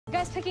You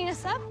guys picking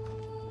us up?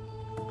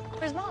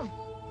 Where's Mom?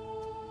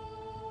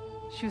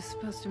 She was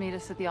supposed to meet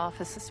us at the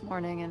office this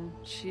morning, and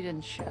she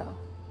didn't show.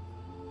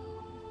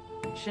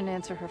 She didn't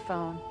answer her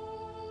phone.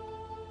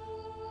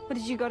 What,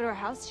 did you go to her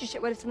house?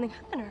 What if something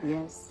happened to her?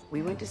 Yes,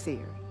 we went to see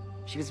her.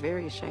 She was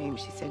very ashamed.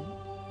 She said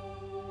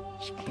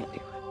she can't do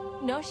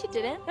it. No, she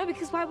didn't. No,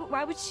 because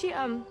why would she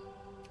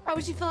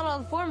fill out all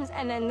the forms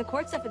and then the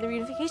court stuff and the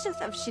reunification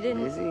stuff? She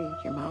didn't. Lizzie,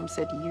 your mom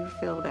said you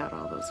filled out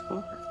all those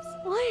forms.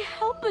 Well, I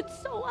help, but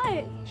so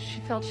what? She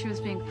felt she was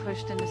being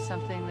pushed into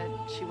something that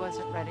she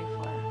wasn't ready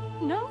for.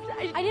 No,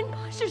 I didn't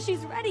push her.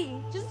 She's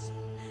ready. Just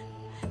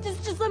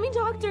let me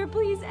talk to her,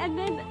 please, and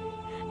then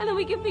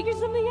we can figure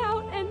something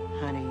out, and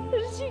Honey,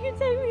 she can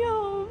take me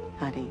home.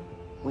 honey,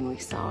 when we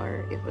saw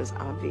her, it was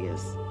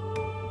obvious.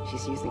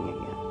 She's using it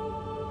again.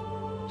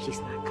 She's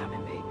not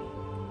coming, baby.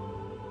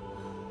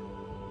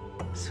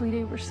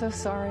 Sweetie, we're so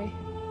sorry.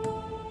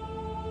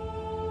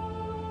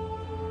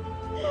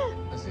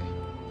 Lizzie.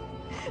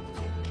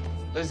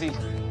 Lizzie.